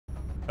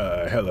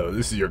Hello,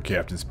 this is your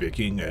captain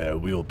speaking.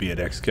 We'll be at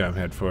XCOM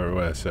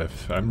headquarters.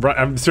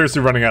 I'm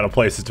seriously running out of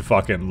places to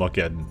fucking look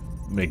at and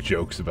make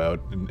jokes about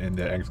in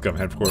the XCOM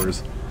headquarters.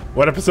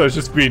 One episode's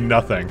just be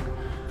nothing,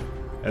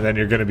 and then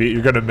you're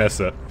gonna miss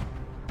it.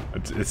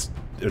 It's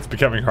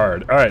becoming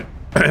hard. All right,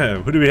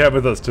 who do we have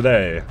with us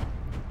today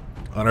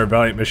on our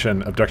Valiant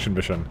mission, abduction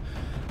mission,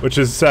 which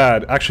is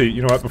sad. Actually,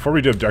 you know what? Before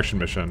we do abduction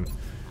mission,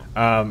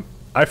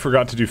 I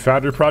forgot to do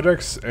foundry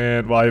projects,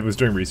 and well, I was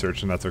doing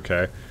research, and that's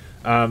okay.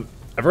 I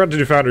forgot to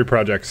do foundry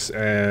projects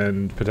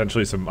and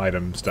potentially some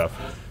item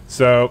stuff.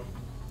 So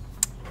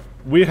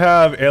we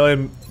have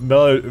alien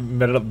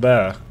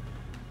meta.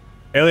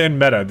 Alien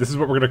meta. This is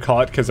what we're gonna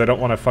call it because I don't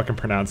want to fucking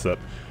pronounce it.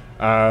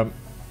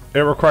 It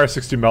requires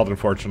 60 meld,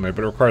 unfortunately,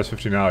 but it requires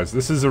 15 alloys.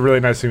 This is a really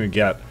nice thing to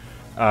get,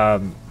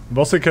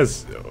 mostly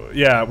because,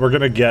 yeah, we're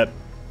gonna get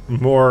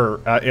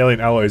more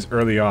alien alloys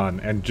early on,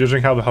 and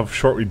judging how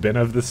short we've been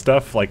of this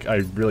stuff, like,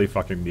 I really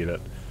fucking need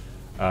it.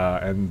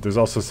 And there's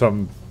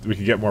also we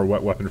can get more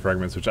wet weapon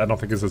fragments, which I don't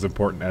think is as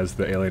important as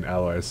the alien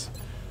alloys.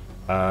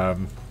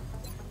 And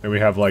we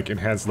have like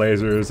enhanced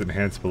lasers,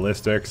 enhanced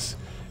ballistics,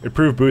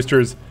 improved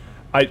boosters.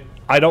 I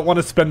don't want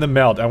to spend the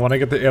meld. I want to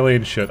get the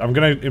alien shit. I'm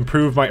gonna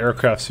improve my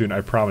aircraft soon.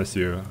 I promise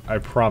you. I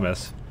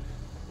promise.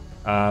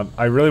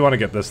 I really want to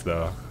get this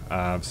though.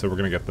 So we're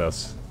gonna get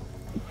this.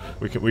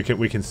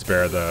 We can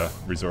spare the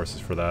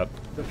resources for that.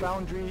 The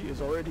foundry is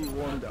already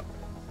warmed up.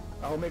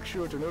 I'll make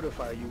sure to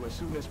notify you as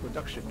soon as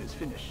production is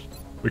finished.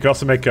 We can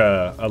also make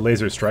a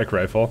laser strike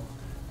rifle.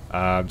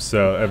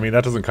 So, I mean,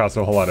 that doesn't cost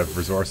a whole lot of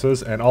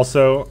resources. And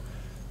also,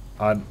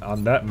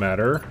 on that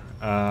matter,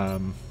 I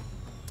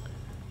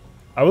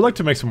would like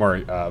to make some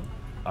more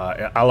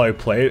alloy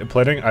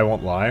plating, I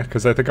won't lie,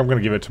 because I think I'm going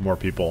to give it to more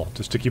people,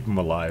 just to keep them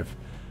alive.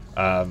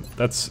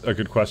 That's a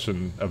good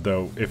question of,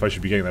 though, if I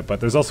should be getting that.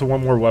 But there's also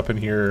one more weapon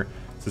here.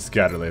 It's a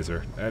scatter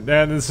laser. And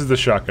this is the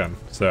shotgun,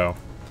 so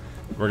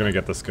we're going to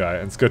get this guy.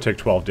 And it's going to take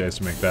 12 days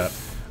to make that.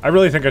 I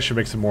really think I should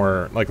make some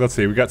more, like, let's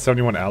see, we got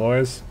 71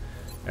 alloys,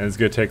 and it's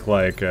gonna take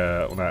like,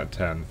 well, not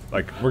 10.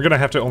 Like, we're gonna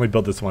have to only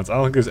build this once. I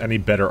don't think there's any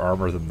better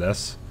armor than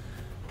this.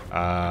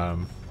 Yeah,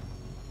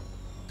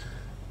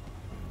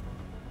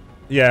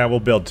 we'll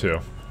build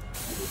 2.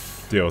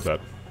 Deal with it.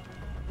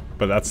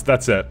 But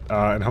that's it.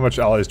 And how much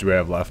alloys do we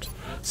have left?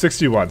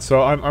 61,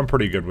 so I'm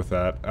pretty good with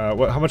that.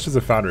 How much does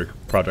a foundry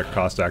project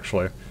cost,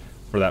 actually,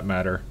 for that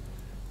matter?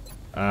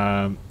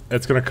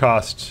 It's gonna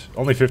cost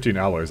only 15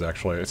 alloys,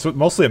 actually. It's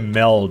mostly a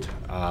meld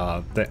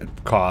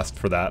cost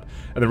for that.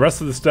 And the rest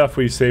of the stuff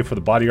we save for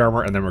the body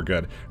armor, and then we're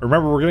good.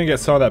 Remember, we're gonna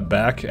get some of that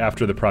back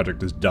after the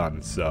project is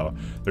done, so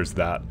there's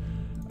that.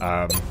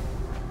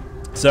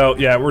 So,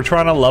 yeah, we're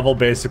trying to level,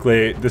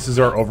 basically. This is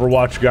our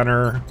Overwatch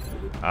gunner.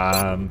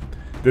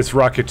 This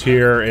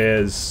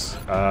Rocketeer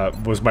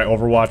was my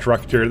Overwatch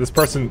Rocketeer.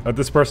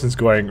 This person's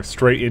going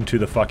straight into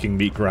the fucking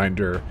meat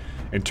grinder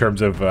in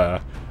terms of,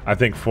 I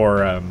think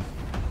for,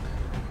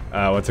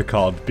 what's it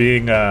called?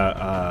 Being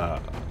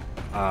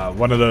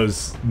one of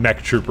those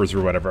mech troopers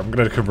or whatever. I'm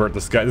gonna convert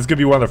this guy. This is gonna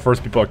be one of the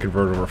first people I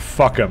convert over.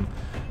 Fuck him.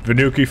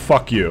 Vanuki,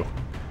 fuck you.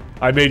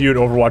 I made you an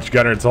Overwatch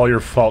gunner. It's all your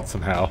fault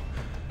somehow.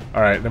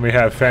 Alright, then we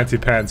have Fancy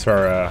Pants,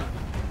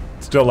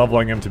 still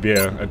leveling him to be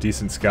a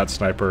decent scout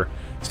sniper.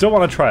 Still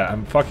want to try it.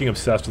 I'm fucking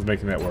obsessed with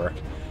making that work.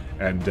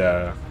 And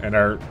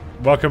our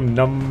welcome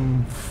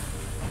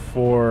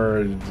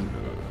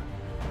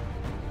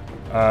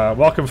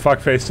welcome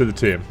fuckface to the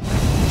team.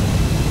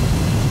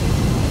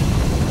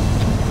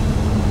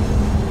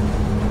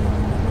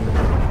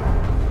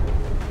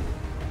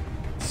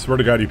 Swear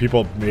to God, you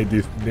people made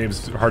these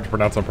names hard to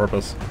pronounce on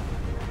purpose.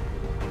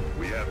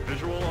 We have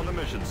visual on the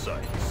mission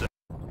site.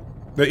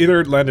 They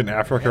either land in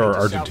Africa or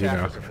Argentina.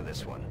 South Africa for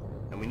this one,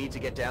 and we need to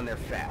get down there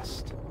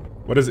fast.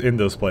 What is in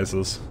those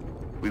places?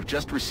 We've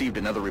just received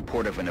another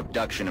report of an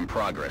abduction in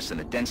progress in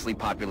a densely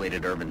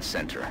populated urban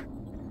center.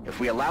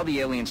 If we allow the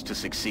aliens to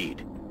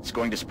succeed, it's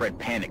going to spread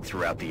panic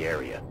throughout the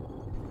area.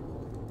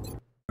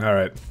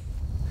 Alright.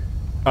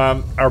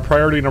 Our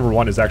priority number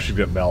 1 is actually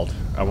to get meld.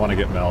 I want to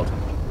get meld.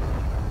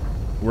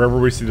 Wherever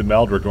we see the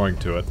meld, we're going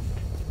to it.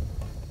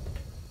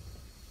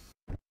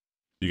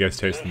 You guys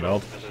taste the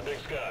meld? This is Big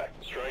Sky.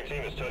 Strike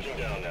team is touching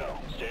down now.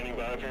 Standing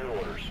by for your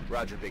orders.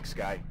 Roger, Big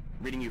Sky.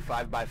 Reading you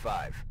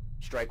 5x5.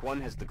 Strike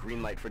 1 has the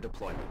green light for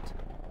deployment.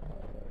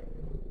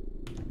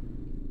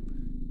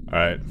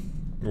 Alright.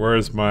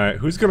 Where's my...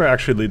 Who's gonna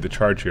actually lead the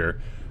charge here?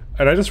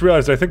 And I just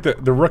realized I think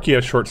that the rookie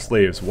has short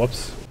sleeves.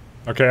 Whoops.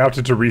 Okay, I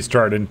opted to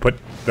restart and put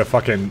the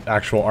fucking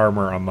actual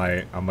armor on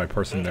my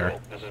person there.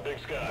 This is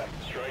Big Sky.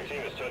 Strike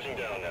team is touching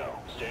down now.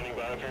 Standing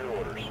by for your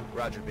orders.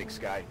 Roger, Big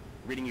Sky.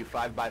 Reading you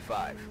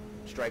 5x5.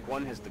 Strike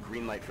 1 has the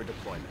green light for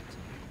deployment.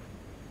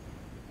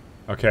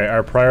 Okay,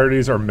 our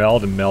priorities are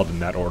meld and meld in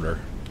that order.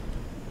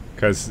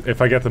 Because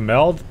if I get the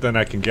meld, then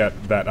I can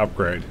get that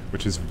upgrade,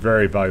 which is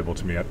very valuable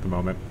to me at the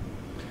moment.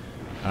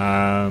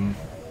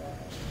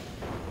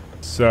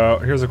 So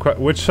here's a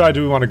which side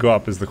do we want to go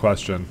up is the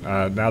question.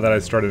 Now that I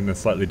started in a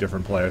slightly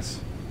different place.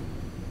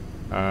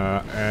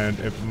 And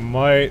it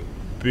might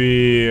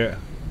be...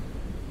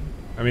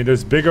 I mean,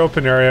 there's big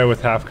open area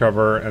with half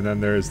cover, and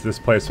then there's this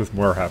place with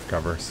more half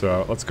cover.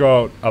 So let's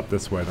go up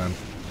this way then.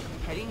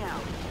 Heading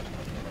out.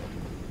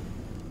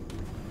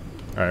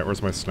 Alright,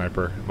 where's my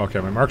sniper? Okay,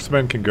 my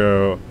marksman can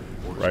go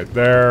right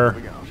there.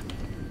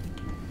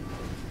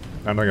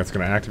 I don't think that's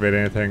going to activate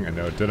anything. I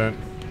know it didn't.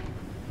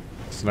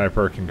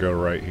 Sniper can go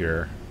right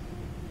here.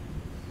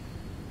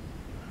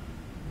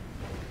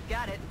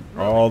 Got it.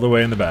 All the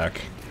way in the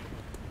back.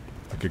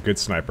 Like a good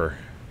sniper.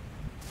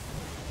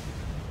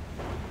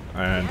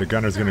 And the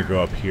gunner's going to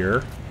go up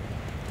here.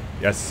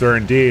 Yes, sir,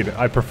 indeed.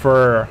 I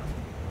prefer...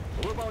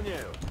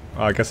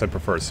 I guess I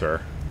prefer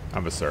sir.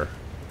 I'm a sir.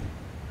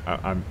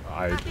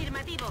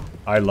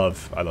 I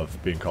love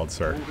being called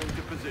sir.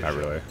 Not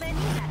really.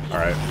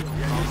 Alright.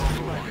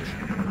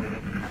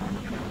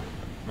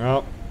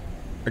 Well,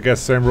 I guess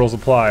same rules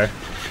apply.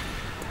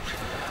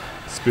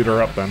 Speed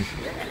her up then.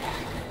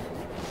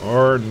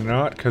 Or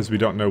not, because we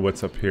don't know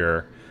what's up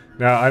here.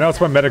 Now, I know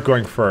it's my medic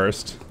going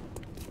first,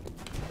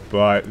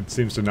 but it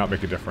seems to not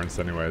make a difference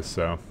anyways,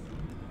 so...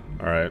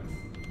 Alright.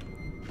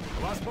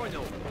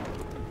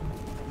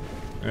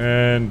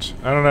 And,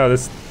 I don't know,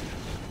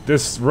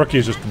 this rookie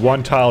is just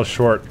one tile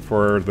short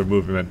for the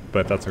movement,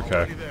 but that's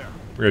okay.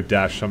 We're gonna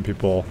dash some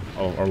people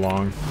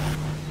along.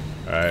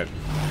 Alright.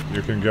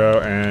 You can go,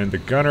 and the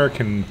gunner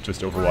can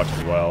just overwatch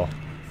as well.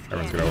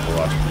 Everyone's gonna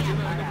overwatch.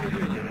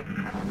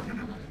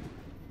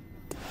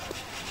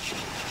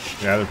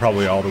 Yeah, they're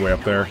probably all the way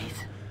up there.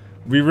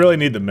 We really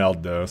need the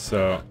meld though,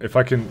 so if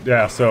I can,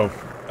 yeah, so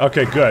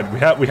okay, good. We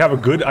have a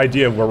good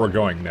idea of where we're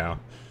going now.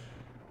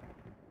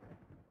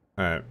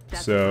 Alright,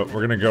 so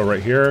we're gonna go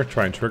right here,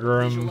 try and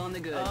trigger him.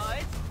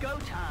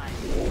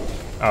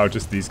 Oh,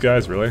 just these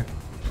guys, really?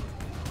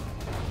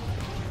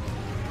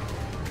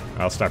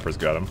 Oh, sniper's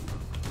got him.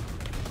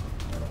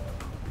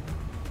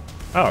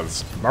 Oh,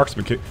 this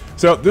marksman can...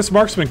 So, this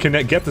marksman can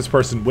get this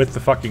person with the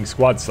fucking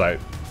squad sight,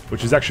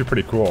 which is actually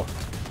pretty cool.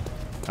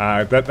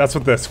 That's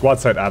what the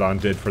squad sight add-on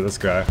did for this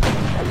guy.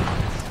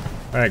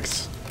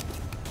 Thanks.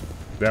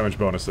 Damage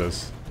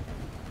bonuses.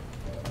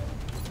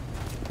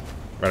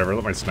 Whatever,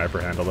 let my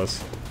sniper handle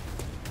this.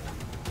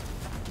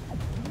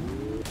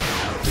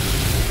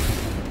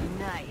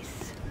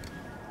 Nice.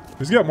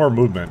 Who's got more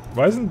movement?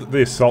 Why isn't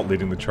the assault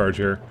leading the charge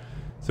here?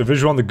 So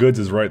visual on the goods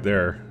is right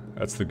there.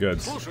 That's the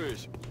goods.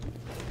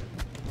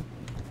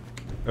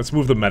 Let's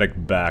move the medic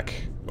back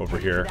over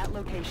here.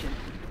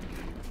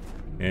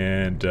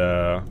 And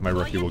my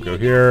rookie will go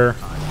here.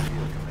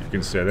 You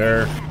can stay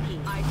there.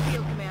 I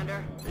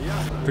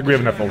think we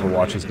have enough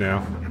overwatches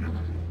now.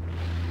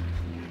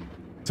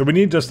 So we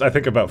need just, I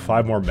think, about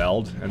 5 more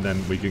meld, and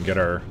then we can get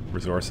our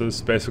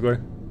resources, basically.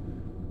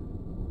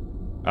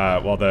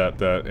 Well,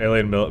 the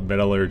alien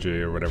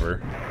metallurgy or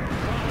whatever.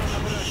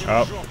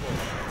 Oh.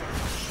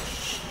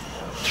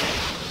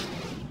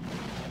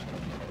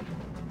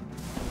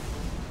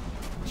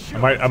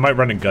 I might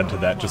run and gun to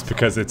that just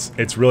because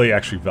it's really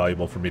actually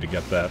valuable for me to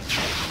get that.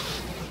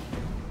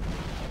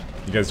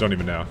 You guys don't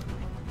even know.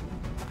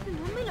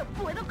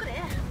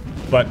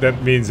 But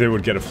that means it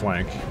would get a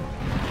flank.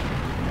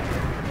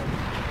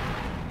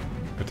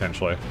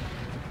 Potentially.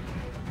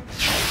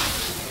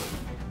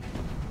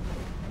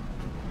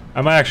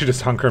 I might actually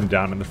just hunker him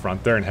down in the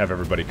front there and have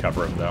everybody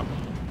cover him though.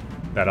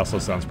 That also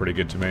sounds pretty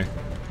good to me.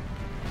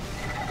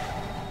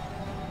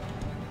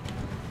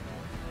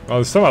 Well,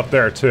 there's some up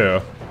there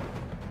too.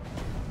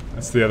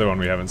 That's the other one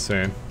we haven't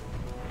seen.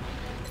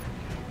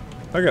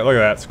 Look at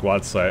that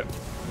squad sight.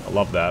 I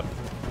love that.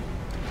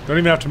 Don't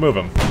even have to move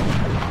him.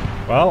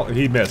 Well,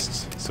 he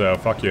missed, so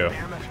fuck you.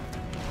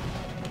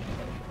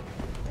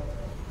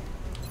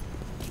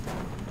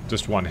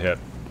 Just one hit.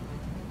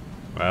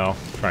 Well,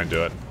 try and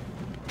do it.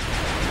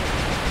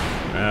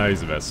 Ah,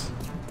 he's a miss.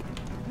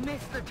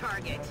 Missed the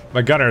target.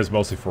 My gunner is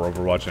mostly for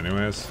Overwatch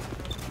anyways.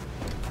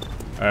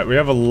 Alright, we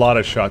have a lot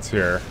of shots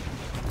here.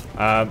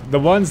 The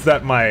ones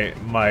that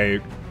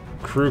my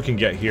crew can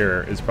get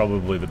here is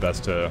probably the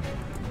best to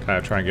kind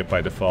of try and get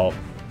by default.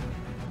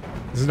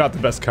 This is not the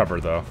best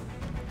cover though.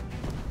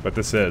 But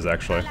this is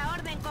actually.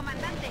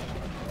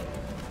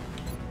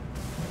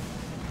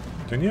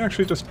 Can you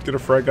actually just get a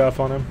frag off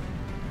on him?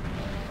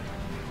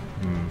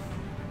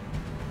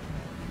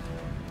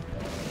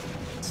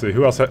 Let's see,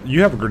 who else?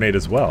 You have a grenade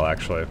as well,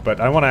 actually. But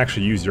I want to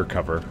actually use your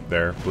cover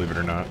there, believe it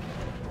or not.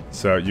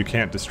 So you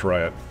can't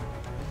destroy it.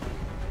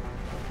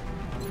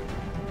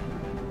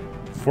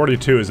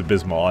 42 is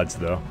abysmal odds,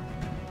 though.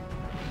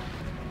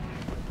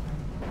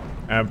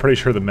 And I'm pretty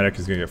sure the medic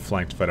is going to get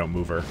flanked if I don't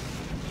move her.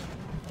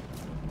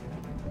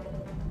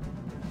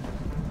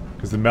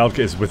 Because the meld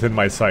is within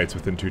my sights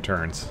within 2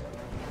 turns.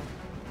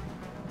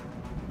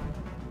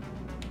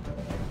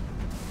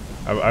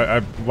 I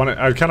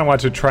kind of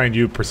want to try and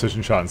use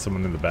precision shot on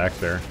someone in the back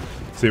there.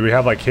 See, we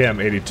have like him,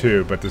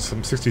 82, but there's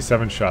some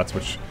 67 shots,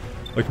 which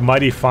look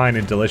mighty fine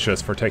and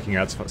delicious for taking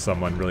out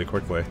someone really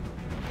quickly.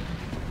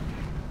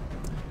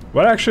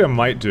 What actually I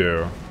might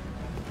do,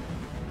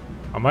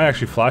 I might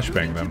actually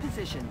flashbang them.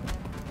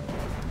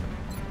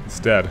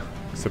 Instead,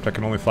 except I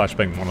can only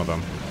flashbang one of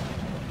them.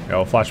 Yeah,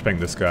 I'll flashbang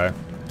this guy.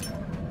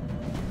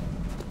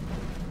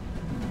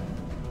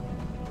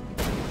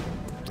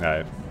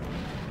 Alright.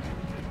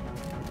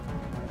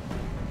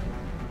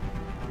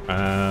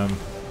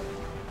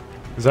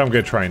 Because I'm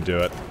gonna try and do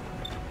it.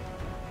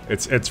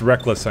 It's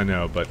reckless, I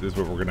know, but this is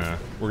what we're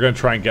gonna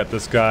try and get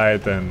this guy,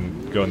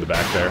 then go in the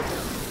back there.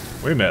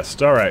 We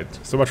missed. Alright.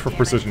 So much for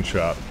precision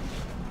shot.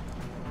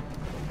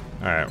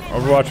 Alright,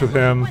 Overwatch with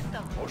him.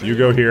 You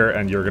go here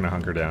and you're gonna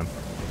hunker down.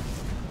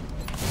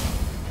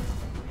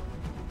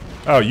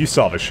 Oh, you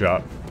saw the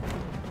shot.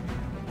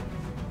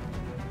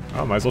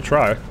 Oh, might as well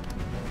try.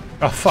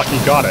 Oh fuck, he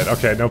got it.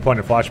 Okay, no point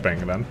in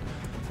flashbanging then.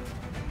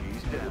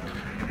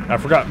 I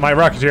forgot, my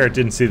Rocketeer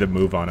didn't see the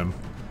move on him.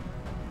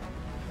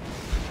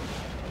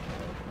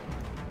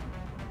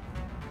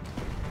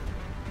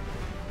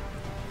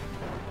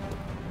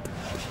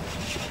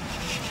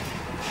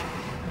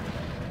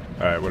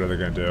 Alright, what are they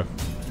gonna do?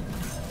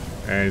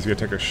 And he's gonna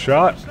take a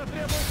shot.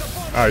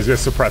 Oh, he's gonna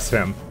suppress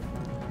him.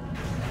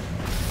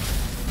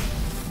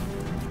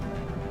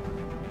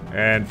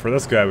 And for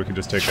this guy, we can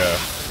just take a...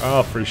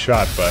 Oh, free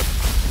shot, but...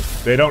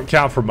 They don't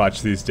count for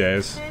much these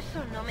days.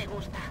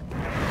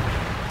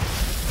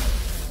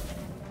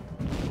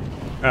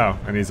 Oh,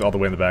 and he's all the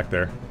way in the back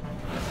there.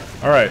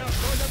 Alright.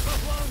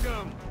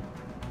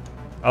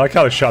 I like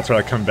how the shots are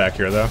like coming back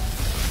here, though.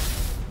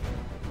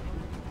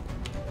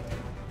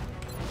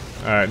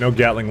 Alright, no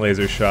Gatling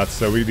laser shots,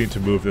 so we need to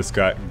move this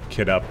guy,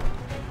 kid up.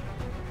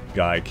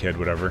 Kid,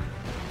 whatever.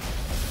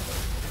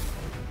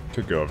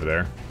 Could go over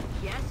there.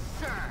 Yes,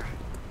 sir.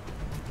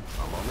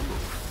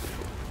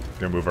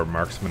 Gonna move our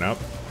marksman up.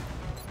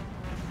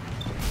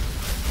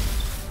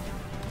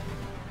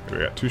 We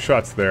got 2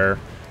 shots there.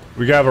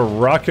 We have a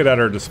rocket at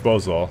our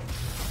disposal.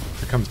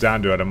 If it comes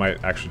down to it, I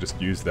might actually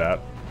just use that.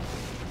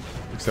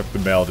 Except the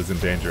meld is in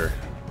danger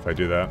if I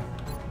do that.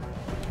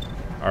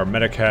 Our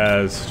medic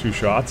has 2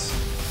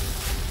 shots.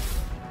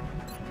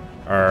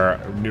 Our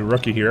new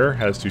rookie here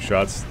has 2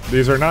 shots.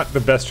 These are not the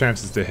best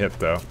chances to hit,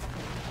 though.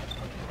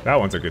 That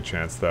one's a good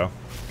chance, though.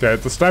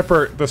 Okay, the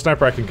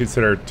sniper I can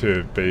consider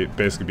to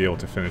basically be able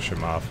to finish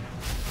him off.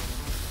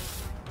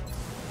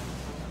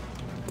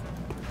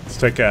 Let's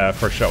take a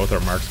first shot with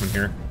our marksman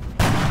here.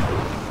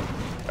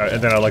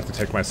 And then I'd like to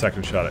take my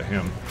second shot at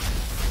him.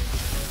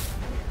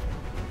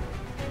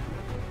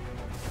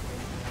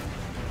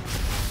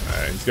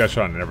 Alright, he's got a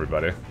shot on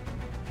everybody.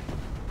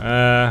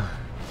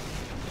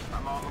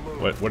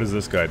 What does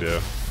this guy do?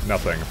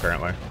 Nothing,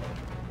 apparently.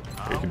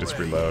 He can just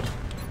reload.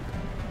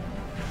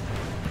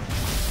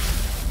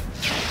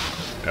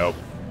 Nope.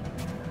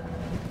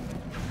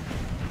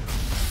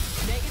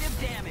 Negative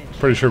damage.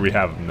 Pretty sure we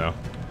have him, though.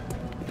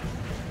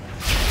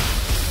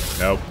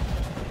 Nope.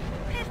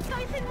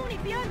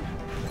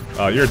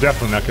 You're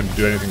definitely not going to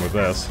do anything with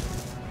this.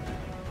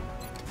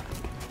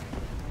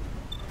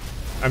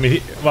 I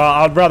mean, well,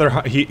 I'd rather...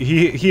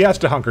 He has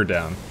to hunker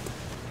down.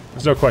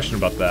 There's no question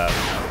about that.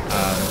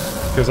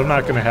 Because I'm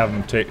not going to have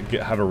him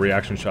have a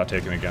reaction shot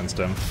taken against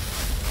him.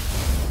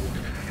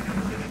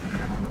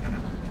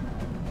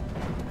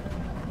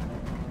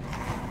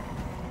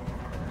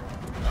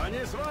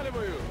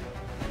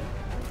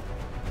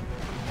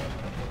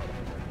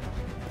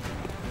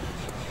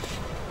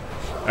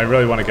 I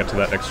really want to get to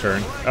that next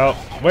turn. Oh,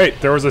 wait,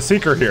 there was a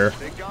Seeker here.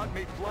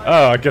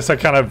 Oh, I guess I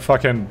kind of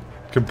fucking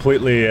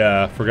completely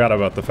forgot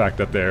about the fact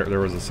that there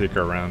was a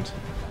Seeker around.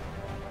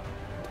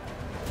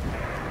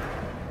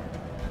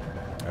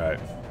 Alright.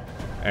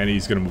 And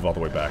he's gonna move all the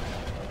way back.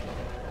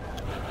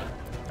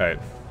 Alright.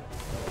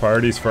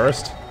 Priorities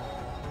first.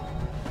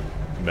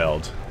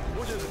 Meld.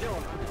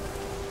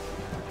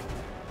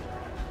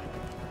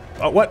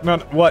 Oh, what? No,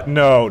 what?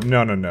 No,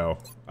 no, no, no.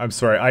 I'm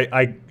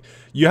sorry.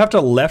 You have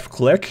to left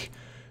click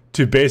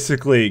to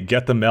basically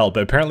get the meld,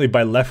 but apparently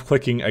by left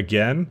clicking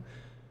again,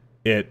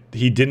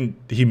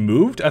 he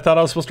moved? I thought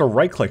I was supposed to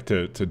right click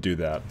to do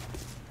that.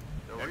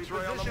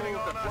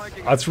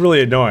 That's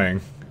really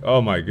annoying.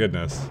 Oh my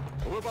goodness.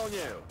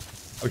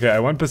 Okay, I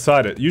went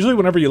beside it. Usually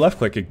whenever you left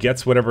click, it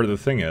gets whatever the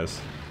thing is.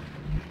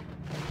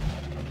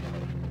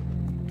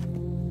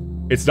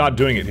 It's not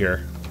doing it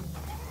here.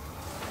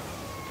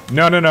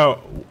 No, no,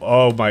 no.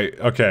 Oh my,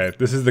 okay.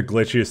 This is the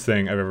glitchiest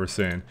thing I've ever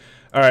seen.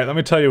 Alright, let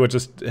me tell you what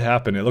just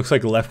happened. It looks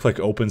like left click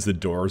opens the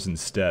doors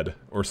instead,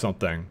 or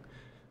something.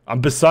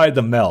 I'm beside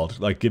the meld.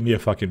 Like, give me a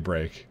fucking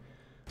break.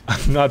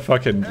 I'm not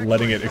fucking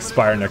letting it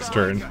expire next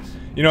turn.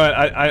 You know what,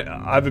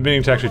 I've been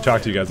meaning to actually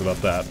talk to you guys about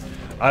that.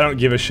 I don't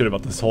give a shit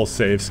about this whole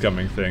save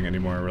scumming thing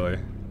anymore, really.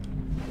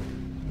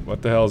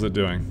 What the hell is it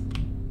doing?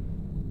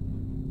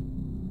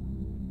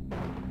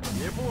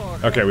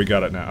 Okay, we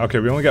got it now. Okay,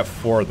 we only got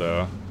 4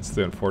 though. That's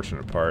the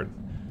unfortunate part.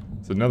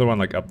 There's another one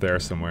like up there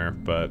somewhere,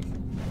 but...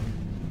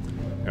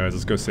 Anyways,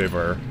 let's go save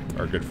our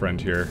good friend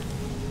here.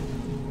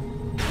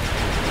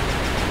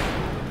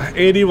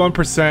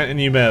 81%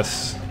 and you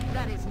miss.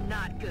 That is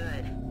not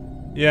good.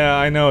 Yeah,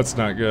 I know it's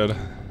not good.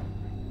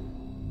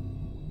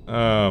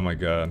 Oh my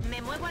god.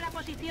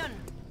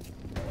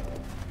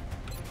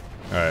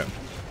 Alright.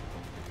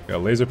 Got a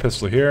laser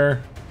pistol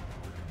here.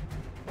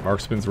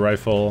 Marksman's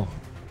rifle.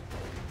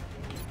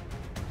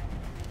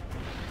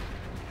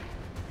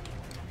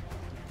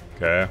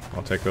 Okay,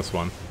 I'll take this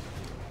one.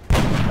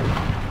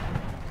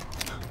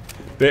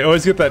 They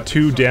always get that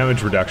 2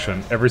 damage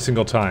reduction every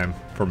single time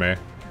for me.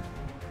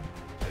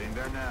 Heading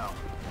there now.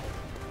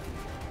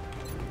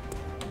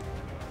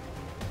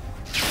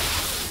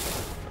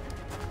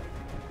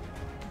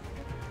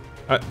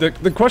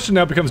 The question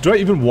now becomes, do I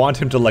even want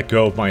him to let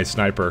go of my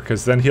sniper?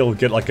 Because then he'll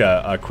get like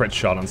a crit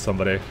shot on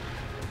somebody.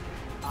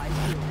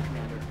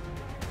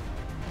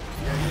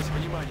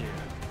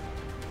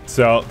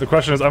 So the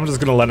question is, I'm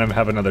just gonna let him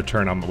have another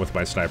turn on with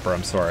my sniper.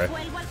 I'm sorry,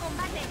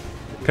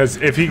 because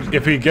if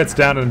he gets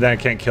down and then I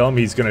can't kill him,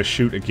 he's gonna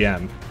shoot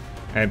again,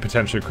 and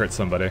potentially crit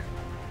somebody.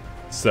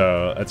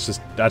 So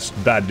that's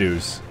bad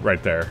news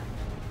right there.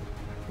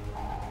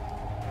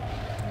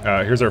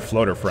 Here's our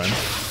floater friend.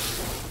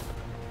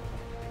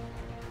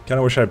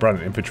 Kinda wish I brought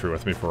an infantry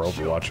with me for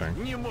overwatching.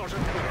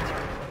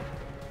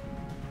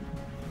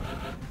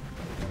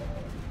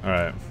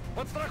 Alright.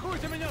 Let's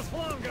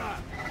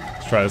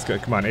try this guy.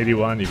 Come on,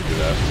 81, you can do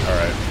that.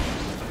 Alright.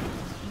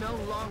 No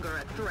longer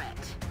a threat.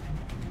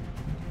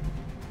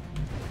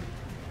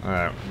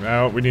 Alright,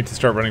 now we need to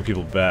start running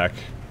people back.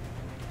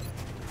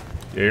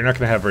 Yeah, you're not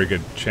gonna have a very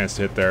good chance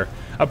to hit there.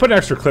 I put an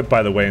extra clip,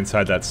 by the way,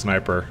 inside that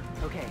sniper.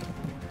 Okay.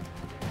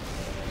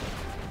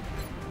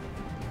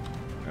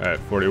 Alright,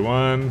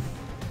 41.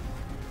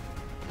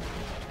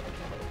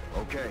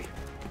 Okay.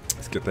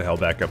 Let's get the hell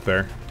back up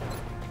there.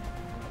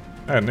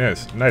 Ah,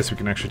 nice. Nice, we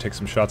can actually take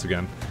some shots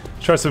again.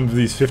 Let's try some of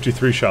these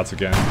 53 shots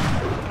again.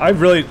 I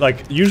really,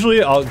 like,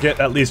 usually I'll get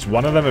at least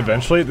one of them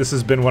eventually. This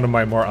has been one of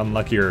my more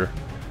unluckier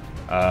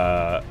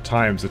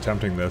times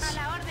attempting this.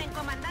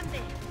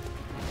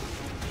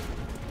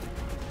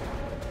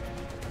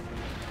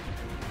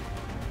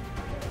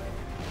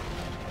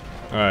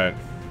 Alright.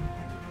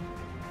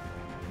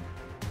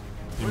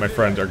 You, my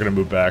friend, are gonna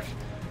move back.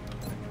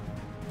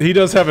 He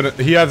does have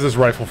he has his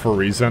rifle for a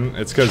reason.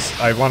 It's because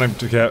I want him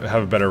to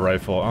have a better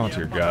rifle. Oh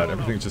dear God,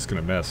 everything's just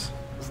gonna miss.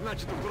 I'm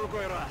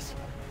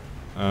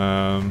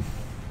on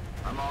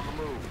the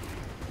move.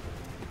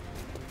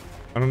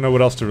 I don't know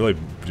what else to really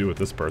do with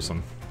this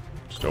person.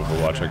 Just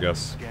Overwatch, I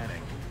guess.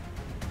 Scanning.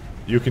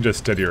 You can just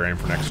steady your aim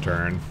for next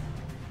turn.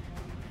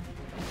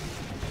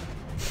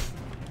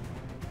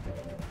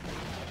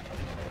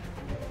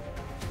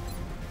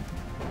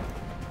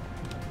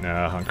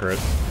 Nah, hunker it.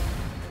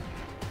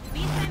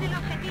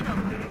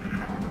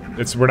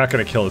 We're not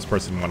gonna kill this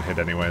person in one hit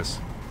anyways.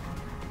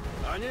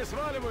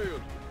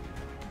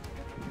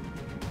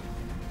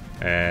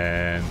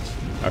 And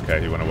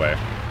okay, he went away.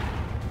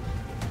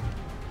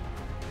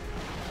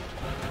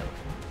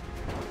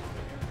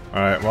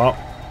 Alright, well,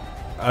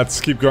 let's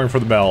keep going for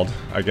the meld,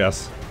 I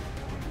guess.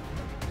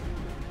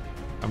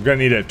 I'm gonna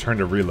need a turn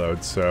to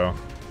reload, so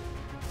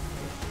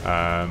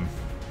can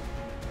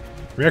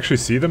we actually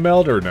see the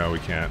meld, or no, we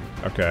can't?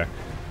 Okay.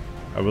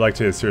 I would like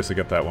to seriously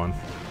get that one,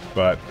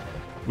 but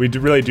we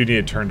really do need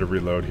a turn to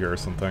reload here or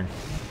something.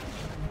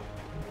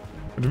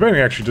 I'm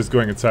debating actually just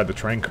going inside the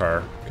train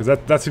car, because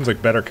that seems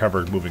like better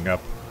cover moving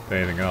up than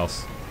anything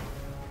else.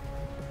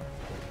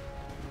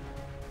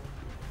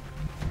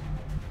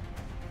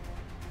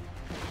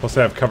 Plus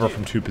I have cover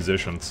from 2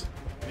 positions.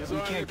 We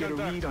can't get a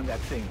read on that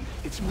thing.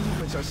 Its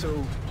movements are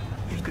so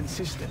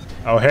inconsistent.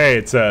 Oh hey,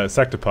 it's a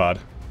sectopod.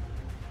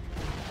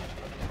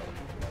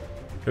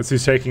 Guess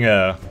he's taking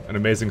an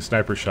amazing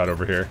sniper shot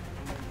over here.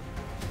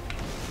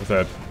 With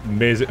an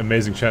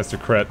amazing chance to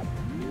crit.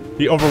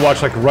 He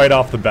overwatched like right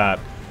off the bat.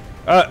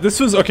 This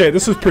was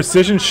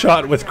precision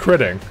shot with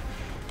critting.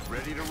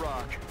 Ready to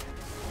rock.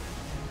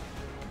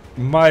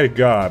 My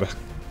God.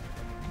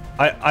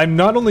 I'm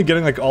not only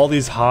getting like all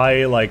these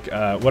high, like,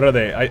 what are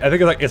they? I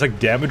think it's like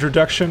damage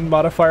reduction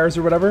modifiers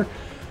or whatever.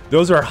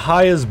 Those are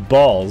high as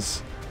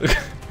balls.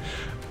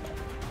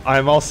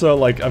 I'm also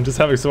like, I'm just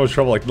having so much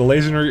trouble. Like the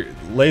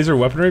laser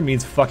weaponry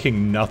means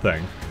fucking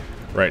nothing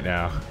right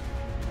now.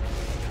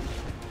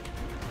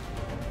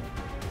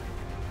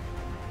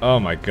 Oh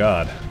my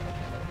God.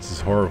 This is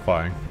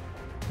horrifying.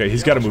 Okay,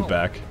 he's got to move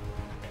back.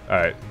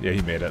 Alright, yeah,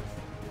 he made it.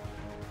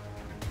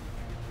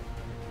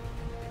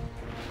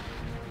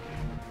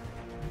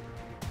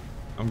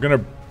 I'm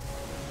gonna...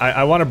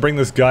 I want to bring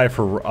this guy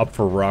up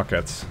for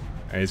rockets.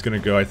 And he's gonna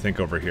go, I think,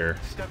 over here.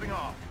 Stepping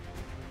off.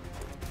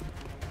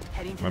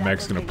 My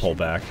mech's gonna pull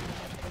back.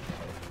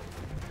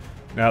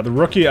 Now, the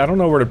rookie, I don't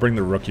know where to bring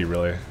the rookie,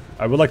 really.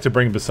 I would like to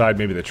bring beside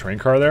maybe the train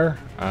car there.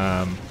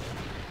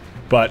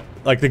 But,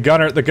 like, the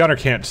gunner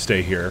can't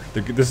stay here.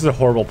 This is a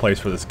horrible place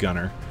for this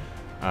gunner.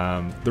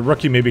 The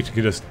rookie maybe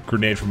can just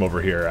grenade from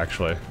over here,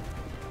 actually.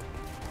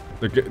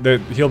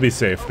 He'll be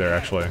safe there,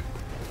 actually.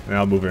 And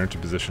I'll move her into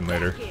position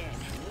later.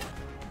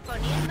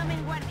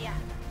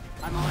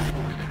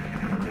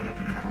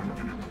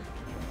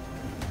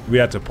 We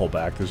had to pull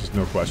back, there's just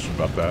no question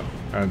about that.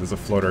 And there's a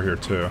floater here,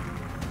 too.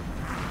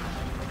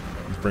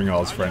 He's bringing all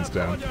his friends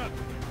down.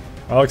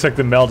 Oh, looks like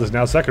the meld is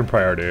now second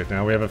priority.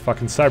 Now we have a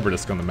fucking cyber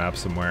disc on the map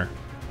somewhere.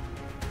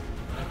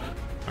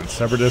 And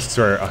cyber discs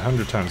are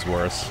 100 times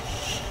worse.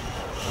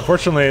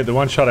 Unfortunately, the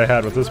one shot I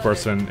had with this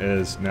person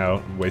is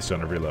now wasted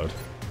on a reload.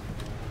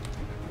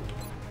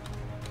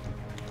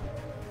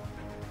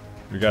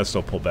 We gotta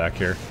still pull back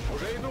here.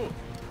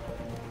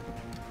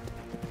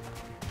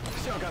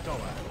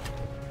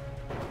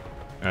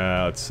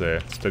 Let's see.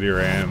 Steady your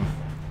aim.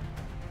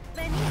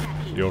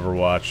 The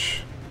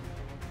Overwatch.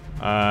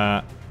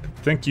 I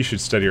think you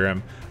should steady your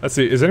aim. Let's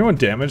see. Is anyone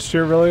damaged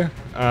here, really?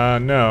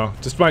 No.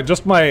 Just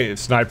my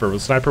sniper. The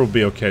sniper will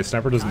be okay.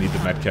 Sniper doesn't need the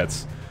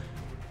medkits.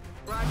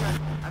 Roger.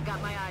 I've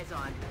got my eyes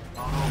on.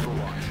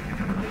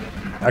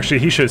 Actually,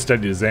 he should have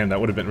steadied his aim. That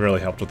would have been really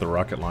helped with the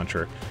rocket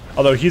launcher.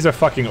 Although he's a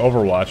fucking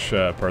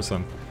Overwatch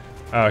person.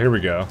 Oh, here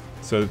we go.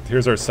 So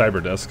here's our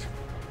cyber disc.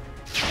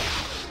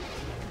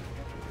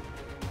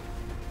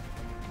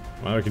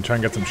 Well, we can try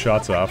and get some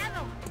shots off.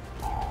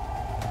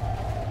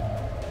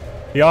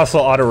 He also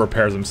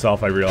auto-repairs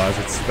himself, I realize.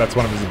 That's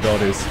one of his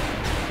abilities.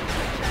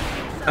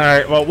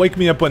 Alright, well, wake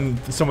me up when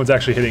someone's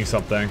actually hitting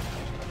something.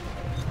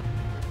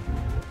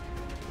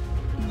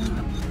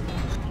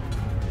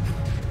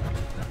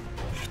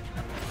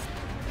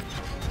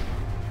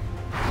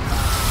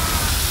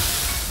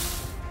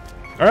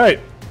 Alright,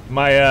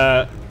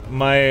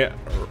 my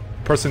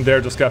person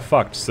there just got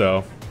fucked,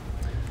 so...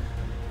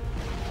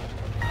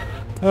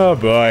 Oh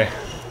boy.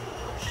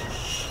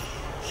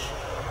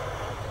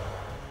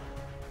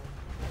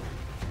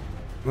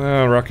 Oh,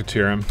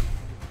 Rocketeer him.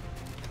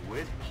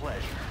 With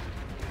pleasure.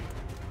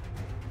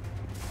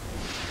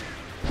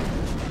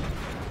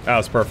 That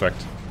was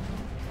perfect.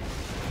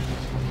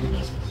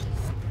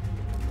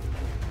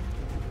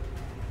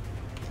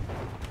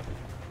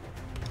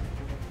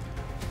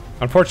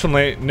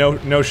 Unfortunately,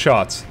 no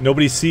shots.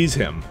 Nobody sees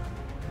him,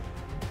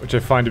 which I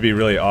find to be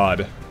really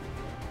odd.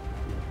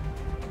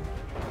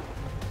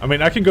 I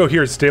mean, I can go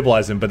here and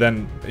stabilize him, but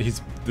then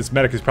this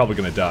medic is probably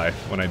gonna die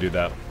when I do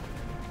that.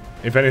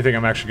 If anything,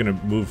 I'm actually gonna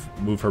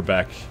move her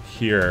back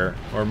here,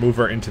 or move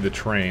her into the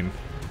train,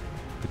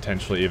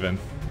 potentially even.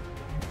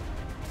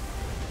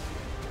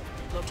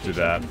 Do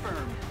that,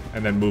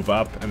 and then move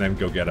up, and then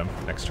go get him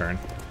next turn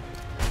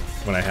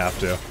when I have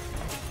to.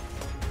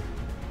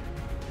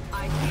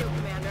 I see you,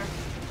 Commander.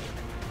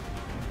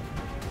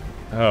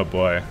 Oh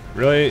boy,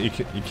 really?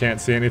 You can't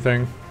see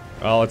anything?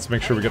 Well, let's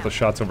make sure we get the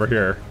shots over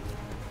here.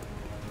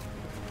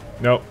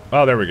 Nope.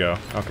 Oh, there we go.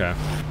 Okay.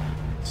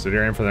 Sit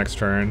here aim for the next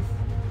turn.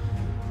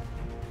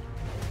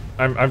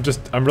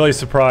 I'm really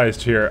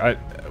surprised here.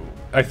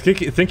 I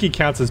think he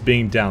counts as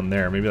being down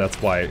there. Maybe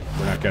that's why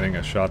we're not getting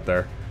a shot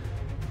there.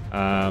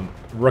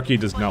 Rookie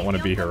does not want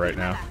to be here right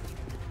now.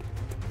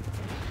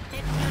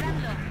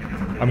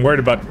 I'm worried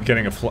about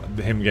getting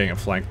him getting a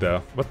flank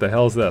though. What the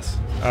hell is this?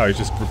 Oh, he's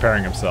just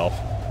repairing himself.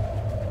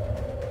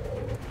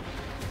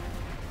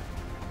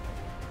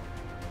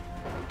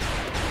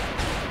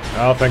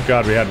 Oh, thank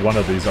God we had one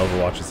of these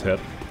Overwatches hit.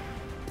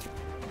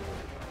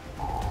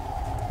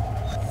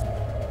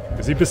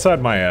 Is he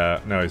beside my,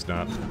 no he's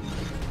not.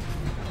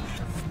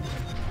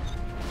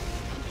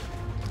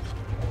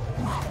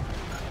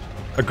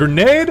 A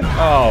grenade?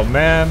 Oh,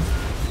 man.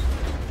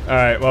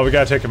 Alright, well we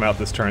gotta take him out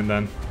this turn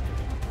then.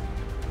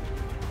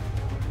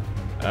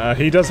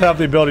 He does have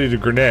the ability to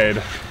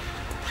grenade.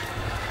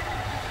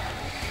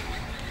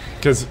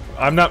 Because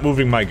I'm not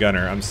moving my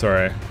gunner, I'm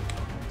sorry.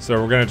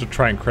 So we're gonna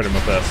try and crit him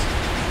with this.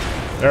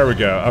 There we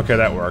go. Okay,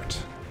 that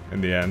worked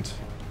in the end.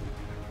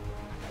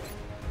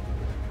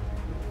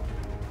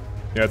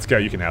 Yeah, let's go.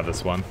 You can have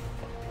this one.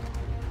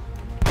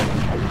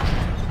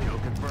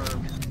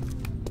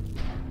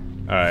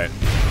 Alright.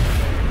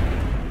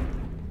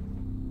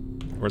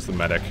 Where's the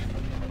medic?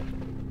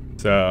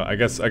 So I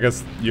guess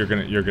you're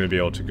gonna be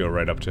able to go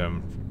right up to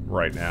him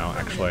right now,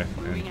 actually,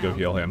 and go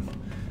heal him.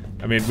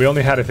 I mean, we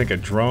only had, I think, a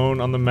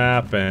drone on the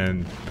map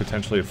and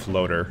potentially a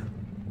floater.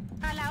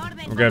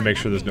 We're gonna make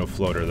sure there's no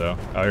floater, though.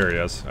 Oh, here he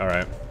is.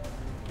 Alright.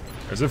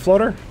 Is it a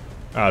floater?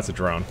 Ah, it's a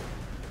drone.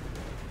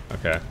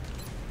 Okay.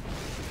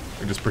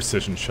 We just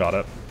precision shot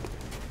it.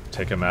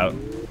 Take him out.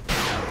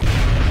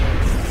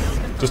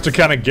 Just to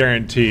kind of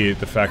guarantee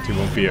the fact he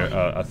won't be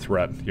a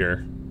threat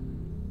here.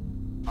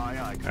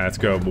 Let's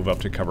go move up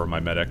to cover my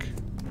medic.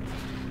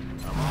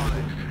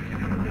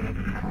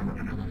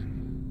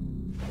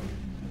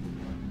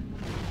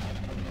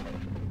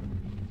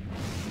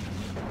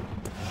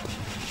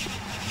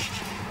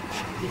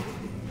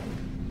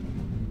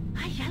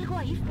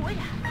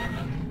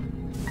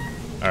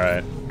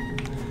 Alright.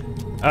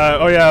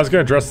 Oh yeah, I was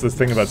gonna address this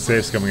thing about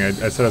safe scumming.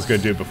 I said I was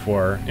gonna do it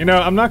before. You know,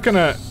 I'm not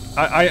gonna...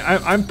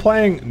 I'm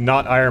playing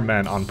not Iron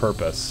Man on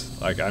purpose.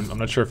 Like, I'm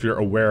not sure if you're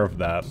aware of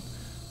that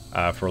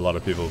for a lot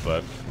of people,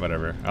 but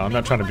whatever. I'm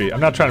not trying to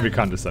be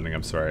condescending.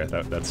 I'm sorry.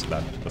 That's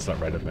not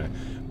right of me.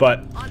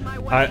 But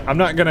I'm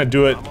not gonna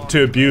do it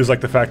to abuse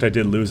like the fact I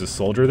did lose a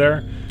soldier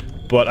there.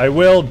 But I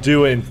will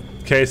do it in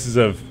cases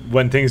of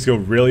when things go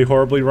really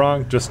horribly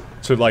wrong, just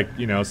to, like,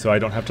 you know, so I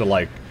don't have to,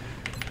 like,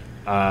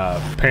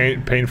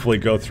 painfully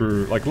go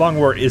through. Like, long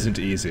war isn't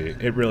easy.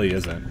 It really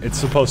isn't. It's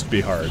supposed to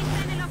be hard.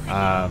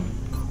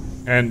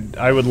 And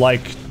I would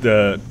like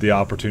the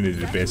opportunity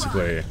to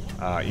basically,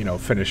 you know,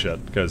 finish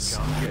it, because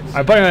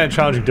I'm playing on a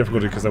challenging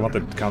difficulty because I want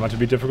the combat to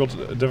be difficult,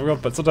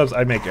 but sometimes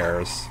I make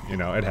errors, you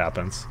know, it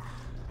happens.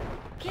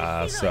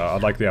 So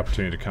I'd like the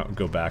opportunity to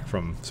go back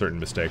from certain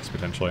mistakes,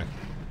 potentially.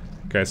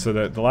 Okay, so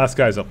the last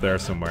guy's up there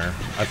somewhere.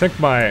 I think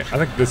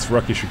this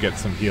rookie should get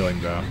some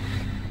healing, though.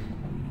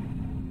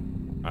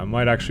 I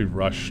might actually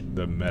rush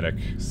the medic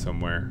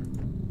somewhere.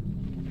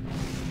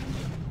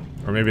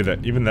 Or maybe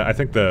I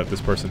think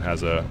this person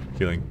has a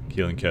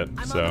healing kit,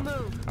 so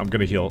I'm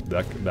gonna heal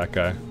that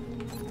guy.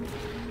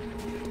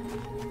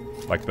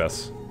 Like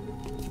this.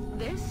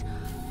 This?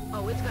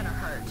 Oh, it's gonna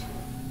hurt.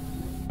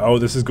 Oh,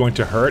 this is going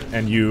to hurt,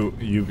 and you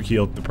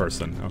healed the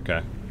person.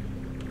 Okay.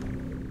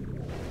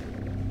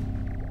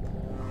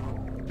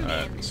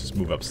 Alright, let's just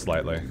move up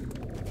slightly.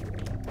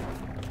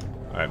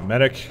 Alright,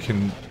 medic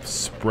can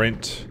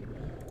sprint.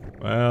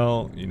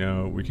 Well, you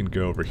know, we can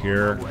go over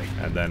here,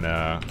 and then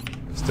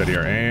steady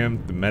our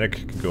aim. The medic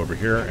can go over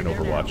here and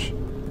overwatch.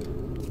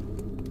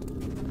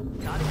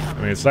 I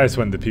mean, it's nice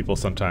when the people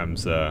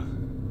sometimes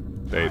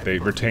they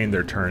retain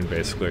their turn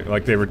basically.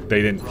 Like he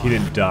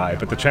didn't die,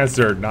 but the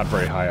chances are not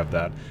very high of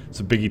that.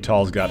 So Biggie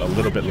Tall's got a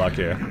little bit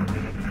lucky. All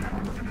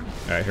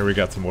right, here we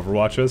got some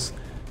overwatches.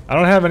 I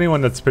don't have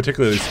anyone that's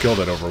particularly skilled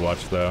at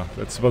Overwatch though.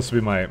 It's supposed to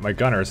be my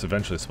gunner is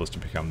eventually supposed to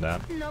become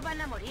that.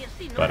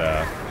 But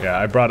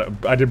yeah,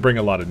 I did bring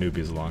a lot of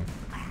newbies along.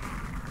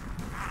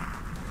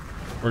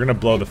 We're gonna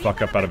blow the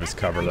fuck up out of his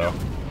cover though.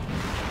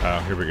 Oh,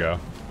 here we go.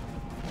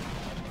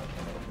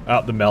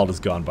 Oh, the meld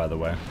is gone, by the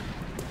way.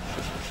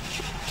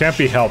 Can't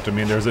be helped. I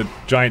mean, there's a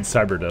giant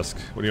cyber disc.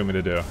 What do you want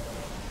me to do?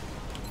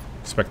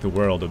 Expect the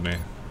world of me.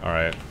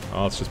 Alright.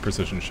 Oh, let's just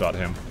precision shot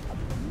him.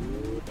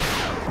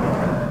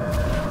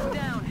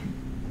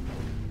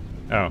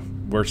 Oh,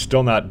 we're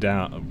still not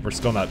down. We're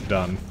still not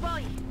done.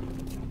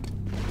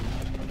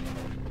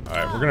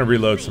 Alright, we're gonna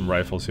reload some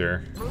rifles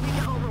here. Moving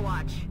to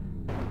Overwatch.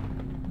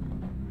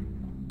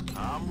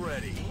 I'm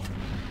ready.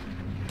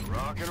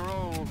 Rock and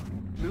roll.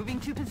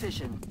 Moving to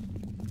position.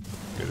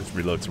 Okay, let's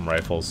reload some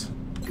rifles.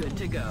 Good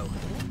to go.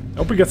 I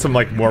hope we get some,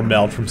 like, more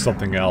meld from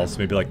something else.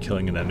 Maybe, like,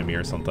 killing an enemy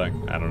or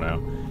something. I don't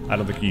know. I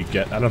don't think you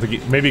get... I don't think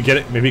you... Maybe get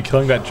it... Maybe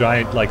killing that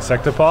giant, like,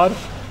 sectopod?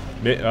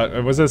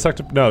 Was it a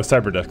sectopod? No,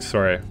 cyberdisk.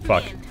 Sorry.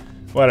 Fuck.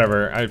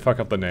 Whatever. I fuck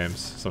up the names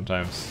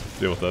sometimes.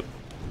 Deal with it.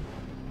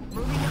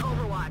 Moving to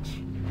Overwatch.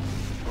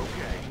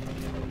 Okay.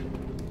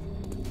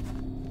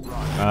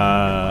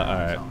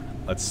 Alright.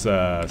 Let's,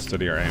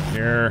 study our aim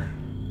here.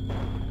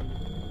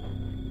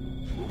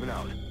 Moving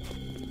out.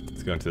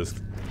 Let's go into this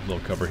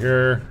little cover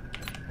here.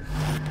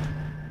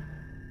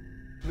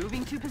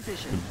 Moving to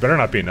position. There better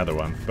not be another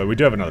one, but we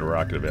do have another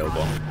rocket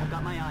available. I've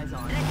got my eyes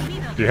on.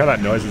 Do you hear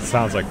that noise? It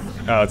sounds like...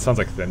 Oh, it sounds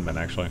like Thin Men,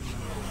 actually.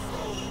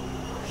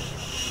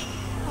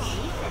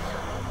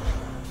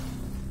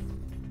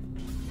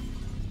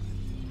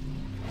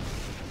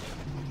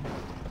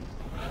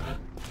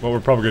 What we're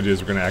probably going to do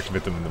is we're going to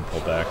activate them and then pull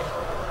back.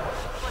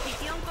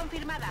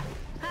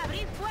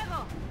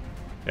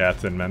 Yeah,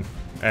 Thin Men.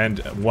 And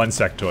one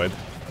sectoid.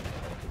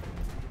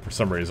 For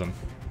some reason.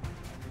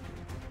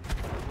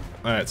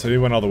 Alright, so he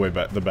went all the way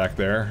back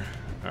there.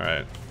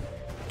 Alright.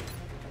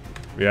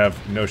 We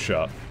have no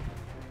shot.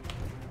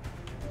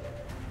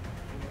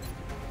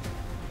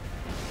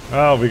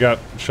 Oh, we got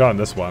shot on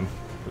this one.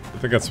 I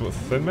think that's with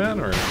Thin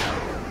Man, or...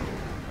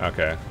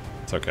 Okay.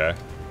 It's okay.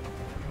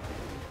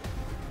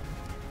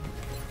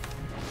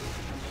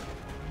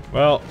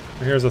 Well,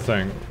 here's the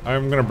thing.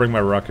 I'm gonna bring my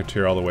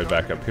Rocketeer all the way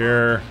back up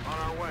here. On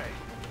our way.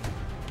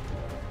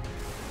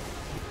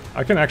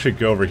 I can actually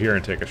go over here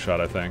and take a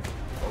shot, I think.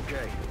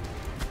 Okay.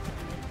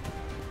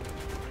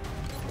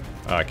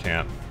 Oh, I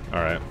can't.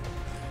 Alright.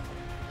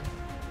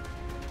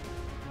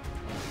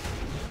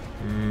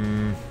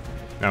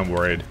 Now I'm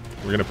worried.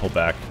 We're gonna pull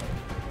back.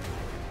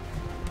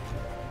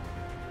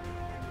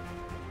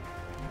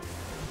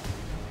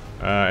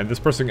 And this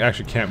person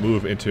actually can't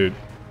move into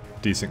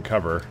decent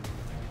cover.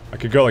 I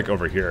could go, like,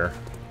 over here.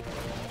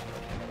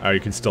 Oh, you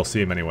can still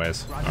see him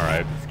anyways.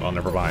 Alright, well,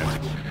 never mind.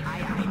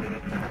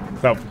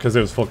 Thought because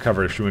it was full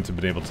cover, she wouldn't have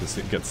been able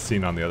to get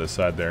seen on the other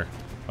side there.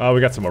 Oh, we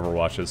got some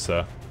Overwatches,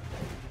 so...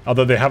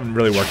 Although they haven't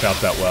really worked out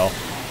that well.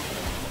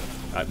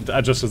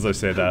 Just as I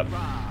say that.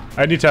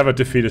 I need to have a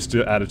defeatist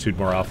attitude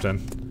more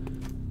often.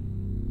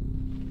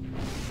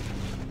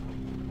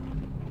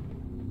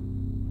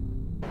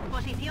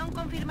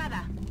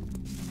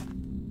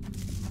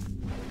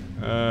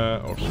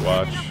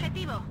 Overwatch.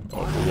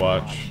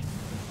 Overwatch.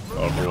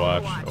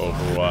 Overwatch.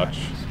 Overwatch.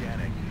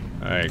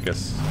 I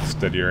guess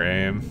steady your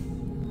aim.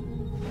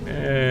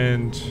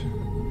 And...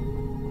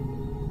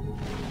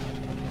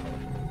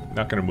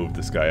 Not gonna move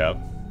this guy up.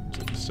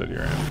 Just steady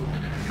your aim.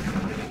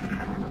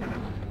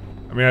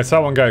 I mean, I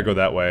saw one guy go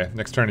that way.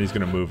 Next turn he's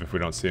gonna move if we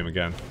don't see him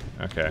again.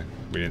 Okay,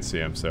 we didn't see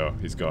him, so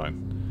he's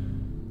gone.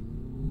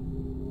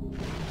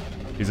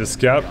 He's a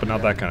scout, but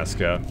not that kind of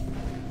scout.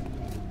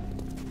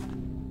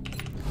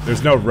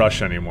 There's no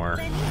rush anymore.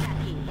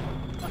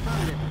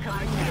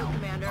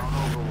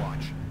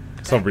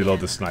 So I'll reload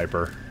the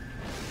sniper.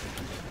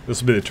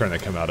 This will be the turn they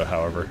come out of,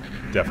 however.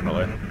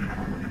 Definitely.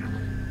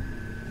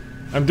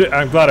 I'm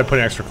glad I put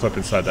an extra clip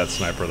inside that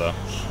sniper, though.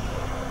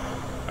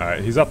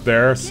 Alright, he's up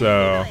there,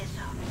 so...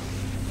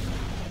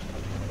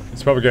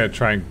 He's probably gonna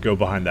try and go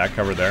behind that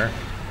cover there.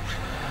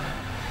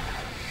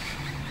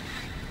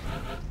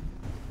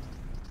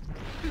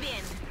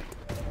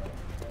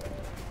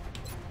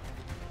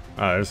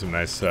 Oh, there's some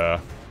nice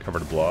Cover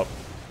to blow up.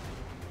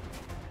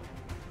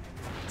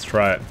 Let's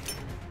try it.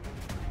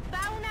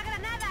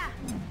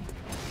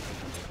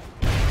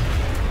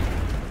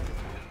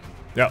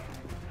 Yep,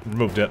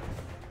 removed it.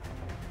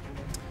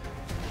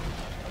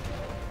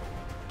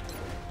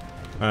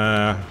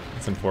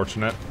 It's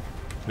unfortunate.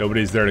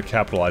 Nobody's there to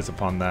capitalize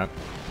upon that.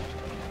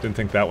 Didn't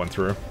think that went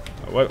through.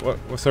 What?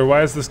 So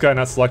why is this guy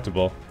not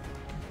selectable?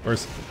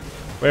 Where's?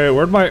 Wait,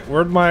 where'd my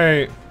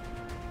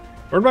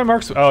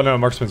marksman? Oh no,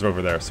 marksman's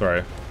over there.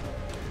 Sorry.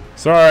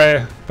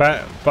 Sorry.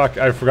 Fuck,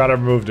 I forgot I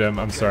removed him.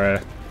 I'm sorry.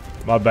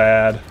 My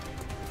bad.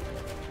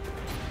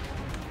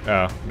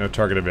 Oh, no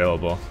target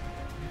available.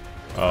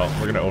 Oh,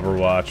 we're gonna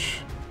overwatch.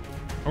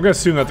 I'm gonna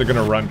assume that they're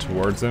gonna run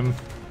towards him.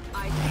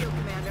 I feel,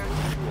 Commander.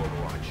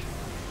 Overwatch.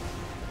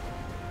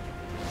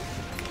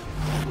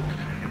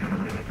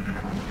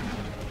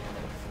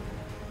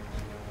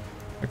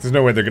 Like, there's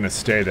no way they're gonna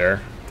stay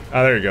there.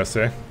 Oh, there you go,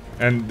 see?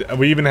 And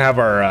we even have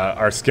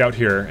our scout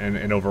here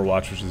in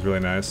Overwatch, which is really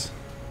nice.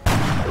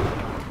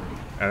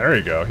 And there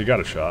you go, he got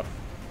a shot.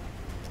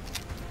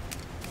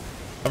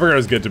 I figured it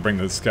was good to bring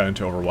this guy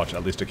into Overwatch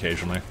at least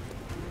occasionally.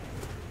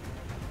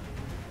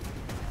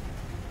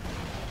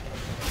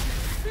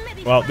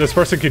 Well, this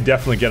person could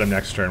definitely get him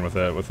next turn with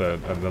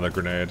another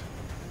grenade.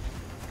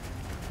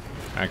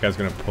 That guy's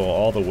gonna pull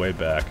all the way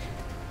back.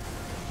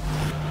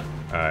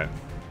 Alright.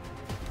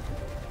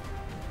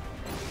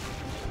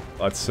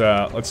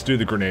 Let's do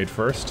the grenade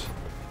first.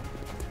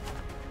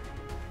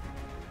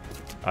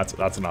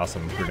 That's an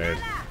awesome grenade.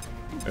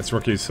 This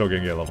rookie's still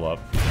gonna get a level up.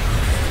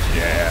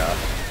 Yeah.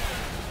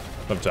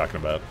 What I'm talking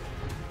about.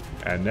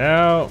 And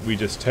now we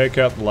just take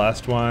out the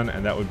last one,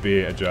 and that would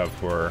be a job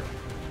for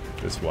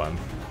this one.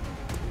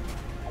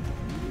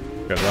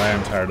 Because I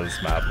am tired of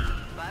this map.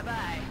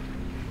 Bye-bye.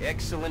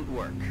 Excellent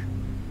work.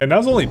 And that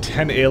was only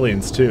 10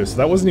 aliens too, so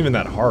that wasn't even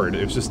that hard.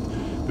 It was just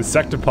the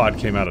sectopod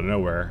came out of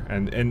nowhere,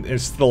 and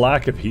it's the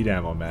lack of heat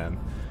ammo, man.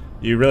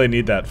 You really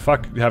need that.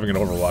 Fuck having an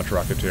Overwatch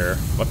Rocketeer.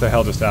 What the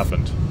hell just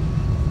happened?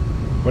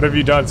 What have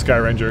you done, Sky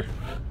Ranger?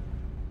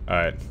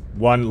 Alright,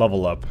 one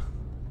level up.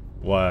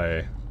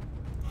 Why?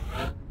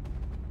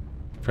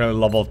 Apparently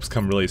level ups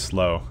come really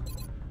slow.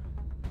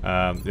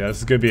 Yeah, this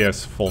is gonna be a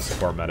full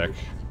support medic.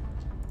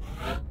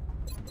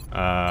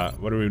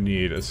 What do we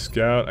need? A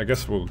scout? I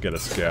guess we'll get a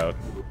scout.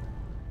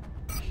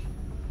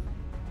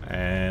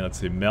 And let's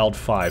see, meld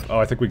 5. Oh,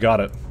 I think we got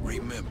it.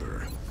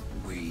 Remember,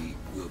 we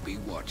will be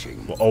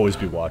watching. We'll always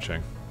be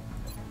watching.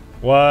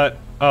 What?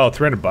 Oh,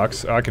 300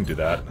 bucks. Oh, I can do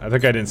that. I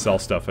think I didn't sell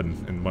stuff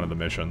in one of the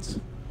missions.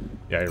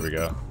 Yeah, here we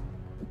go.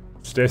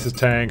 Stasis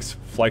tanks,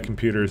 flight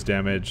computers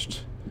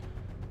damaged.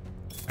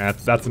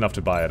 That's enough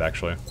to buy it,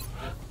 actually.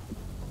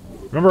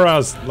 Remember when I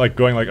was like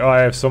going like, oh,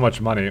 I have so much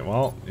money.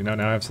 Well, you know,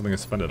 now I have something to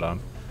spend it on.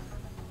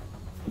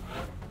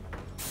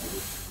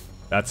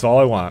 That's all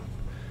I want.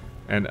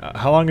 And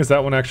how long is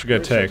that one actually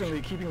gonna take?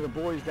 Certainly keeping the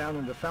boys down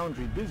in the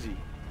foundry busy.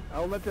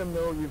 I'll let them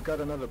know you've got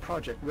another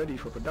project ready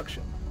for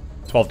production.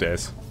 12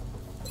 days.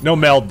 No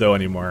meld though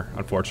anymore,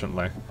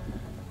 unfortunately.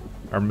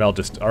 Our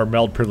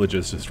meld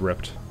privileges just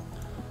ripped.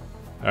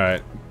 All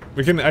right,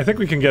 I think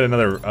we can get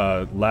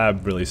another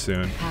lab really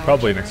soon,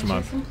 probably next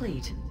month.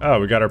 Complete. Oh,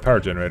 we got our power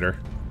generator.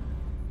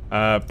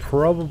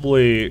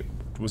 Probably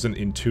wasn't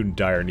in too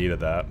dire need of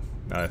that.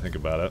 Now that I think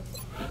about it.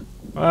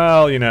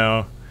 Well, you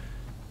know,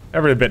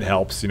 every bit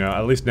helps. You know,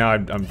 at least now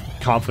I'm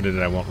confident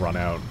that I won't run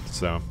out.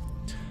 So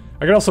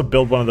I could also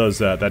build one of those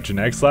that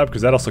genetics lab,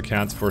 because that also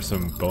counts for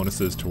some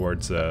bonuses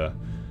towards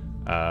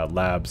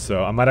labs.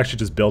 So I might actually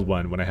just build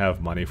one when I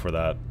have money for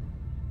that.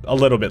 A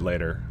little bit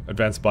later.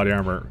 Advanced body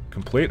armor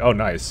complete. Oh,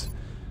 nice.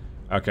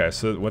 Okay,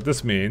 so what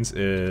this means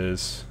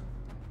is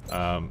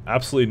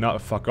absolutely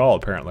not fuck all,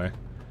 apparently.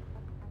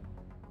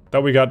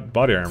 Thought we got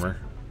body armor.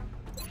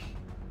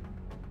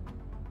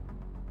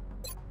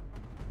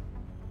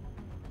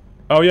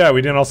 Oh yeah,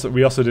 we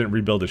also didn't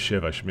rebuild a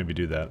shiv. I should maybe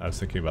do that. I was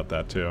thinking about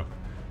that too.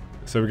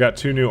 So we got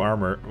 2 new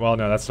armor. Well,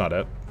 no, that's not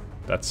it.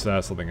 That's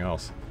something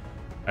else.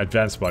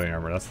 Advanced body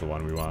armor. That's the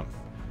one we want.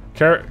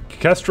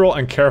 Kestrel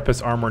and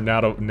Carapace armor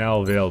now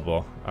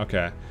available.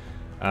 Okay,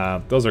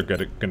 those are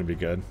going to be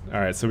good. All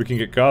right, so we can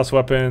get Gauss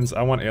weapons.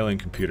 I want alien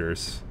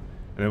computers,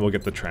 and then we'll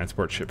get the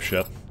transport ship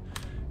shit.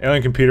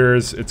 Alien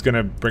computers. It's going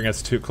to bring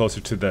us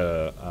closer to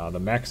the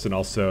mechs, and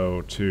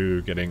also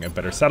to getting a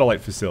better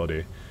satellite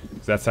facility.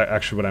 That's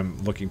actually what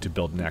I'm looking to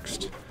build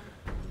next.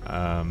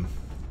 But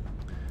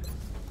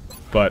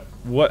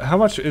how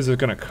much is it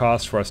going to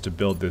cost for us to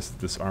build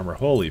this armor?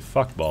 Holy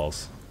fuck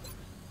balls.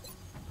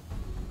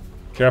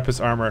 Carapace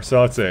armor.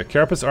 So let's say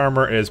Carapace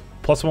armor is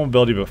 +1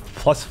 mobility but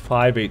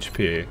 +5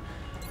 HP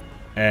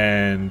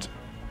and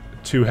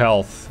 2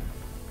 health.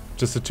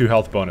 Just a 2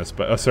 health bonus,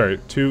 but oh sorry,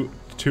 2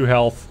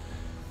 health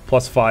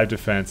 +5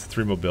 defense,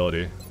 3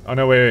 mobility. Oh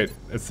no, wait.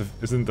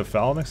 Isn't the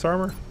Phalanx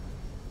armor?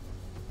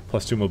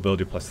 +2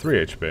 mobility,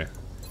 +3 HP.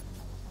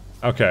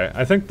 Okay,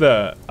 I think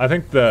the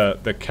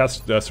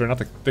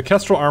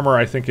Kestrel armor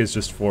I think is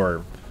just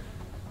for,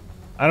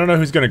 I don't know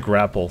who's gonna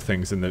grapple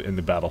things in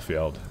the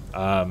battlefield.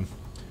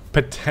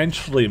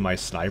 Potentially my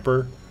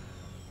sniper.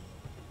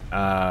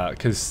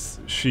 because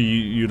she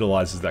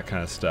utilizes that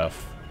kind of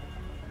stuff.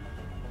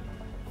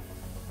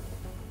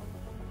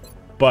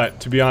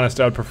 But to be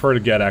honest, I would prefer to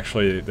get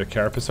actually the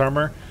carapace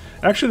armor.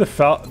 Actually,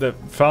 the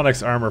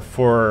Phalanx armor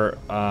for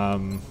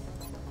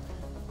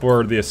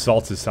the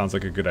assaults sounds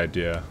like a good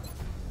idea.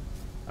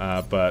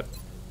 But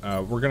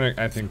we're gonna,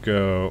 I think,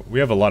 go. We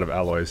have a lot of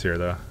alloys here,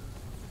 though.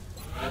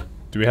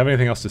 Do we have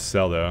anything else to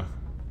sell, though?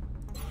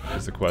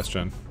 Is the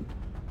question.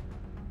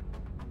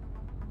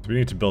 Do we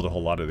need to build a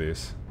whole lot of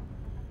these?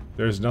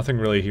 There's nothing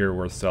really here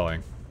worth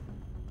selling.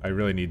 I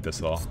really need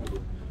this all.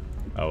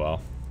 Oh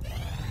well.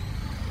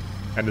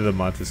 End of the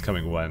month is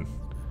coming when?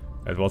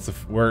 Well,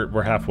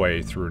 we're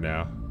halfway through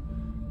now.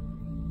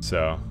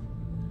 So,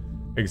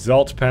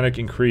 Exalt Panic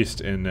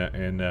increased in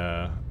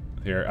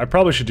here. I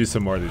probably should do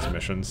some more of these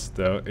missions,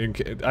 though.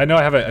 I know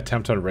I have an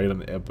attempt on a raid on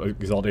the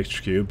Exalt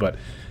HQ, but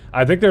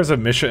I think there's a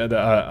mission,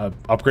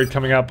 upgrade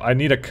coming up. I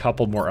need a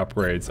couple more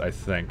upgrades, I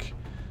think,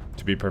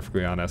 to be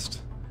perfectly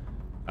honest.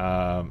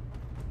 Do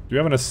we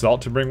have an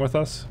assault to bring with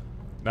us?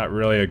 Not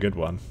really a good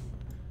one.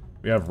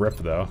 We have Rip,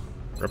 though.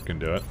 Rip can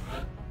do it.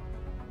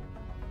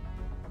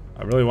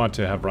 I really want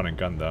to have run and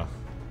gun, though.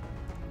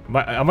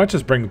 I might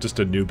just bring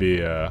just a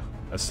newbie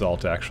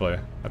assault, actually.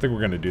 I think we're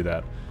going to do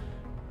that.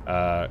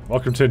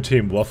 Welcome to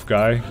Team Wolf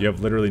Guy. You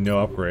have literally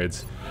no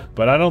upgrades.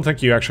 But I don't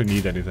think you actually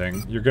need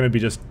anything. You're going to be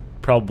just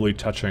probably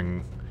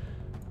touching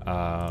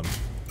the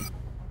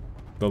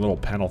little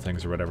panel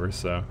things or whatever,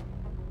 so...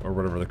 Or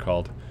whatever they're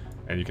called.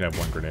 And you can have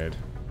one grenade.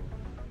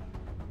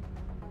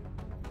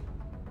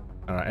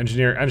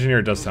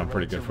 Engineer does sound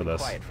pretty good for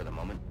this. Quiet for the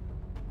moment.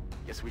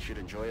 Guess we should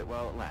enjoy it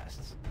while it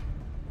lasts.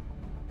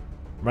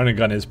 Run and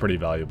gun is pretty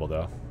valuable,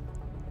 though.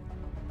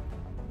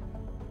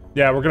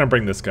 Yeah, we're gonna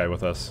bring this guy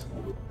with us.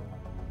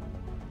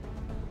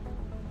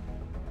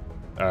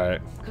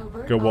 Alright.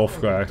 Go Wolf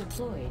Guy.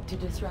 Deployed to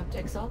disrupt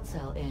Exalt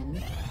Cell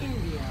in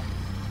India.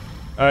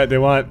 Alright, they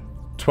want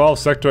 12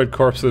 sectoid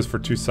corpses for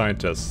 2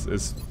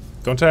 scientists.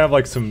 Don't I have,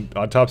 like, some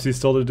autopsies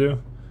still to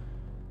do?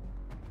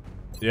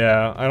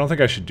 Yeah, I don't think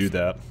I should do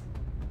that.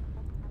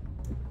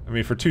 I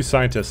mean, for 2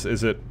 scientists,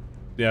 is it...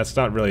 Yeah, it's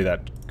not really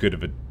that good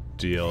of a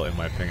deal, in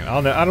my opinion.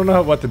 I don't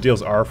know what the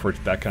deals are for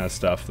that kind of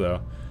stuff,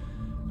 though.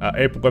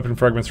 8 weapon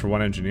fragments for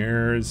 1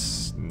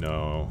 engineers?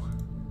 No.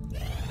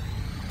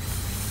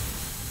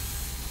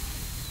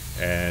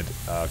 And,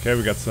 okay,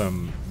 we got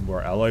some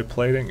more alloy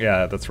plating.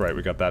 Yeah, that's right,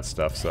 we got that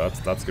stuff, so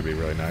that's gonna be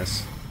really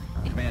nice.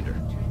 Commander,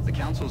 the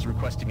Council is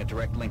requesting a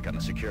direct link on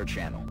the secure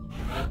channel.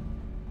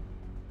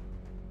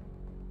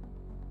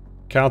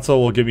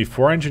 Council will give me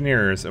 4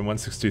 engineers and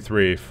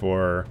 163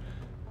 for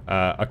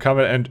a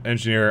combat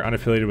engineer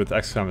unaffiliated with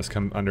XCOM has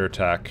come under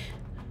attack.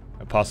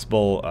 A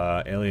possible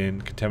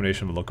alien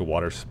contamination of a local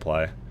water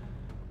supply.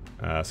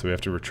 So we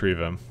have to retrieve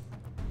him.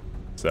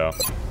 So,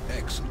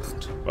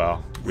 excellent.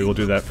 well, we will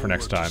do that for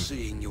next time.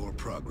 Seeing your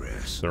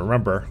progress. So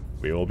remember,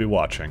 we will be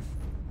watching.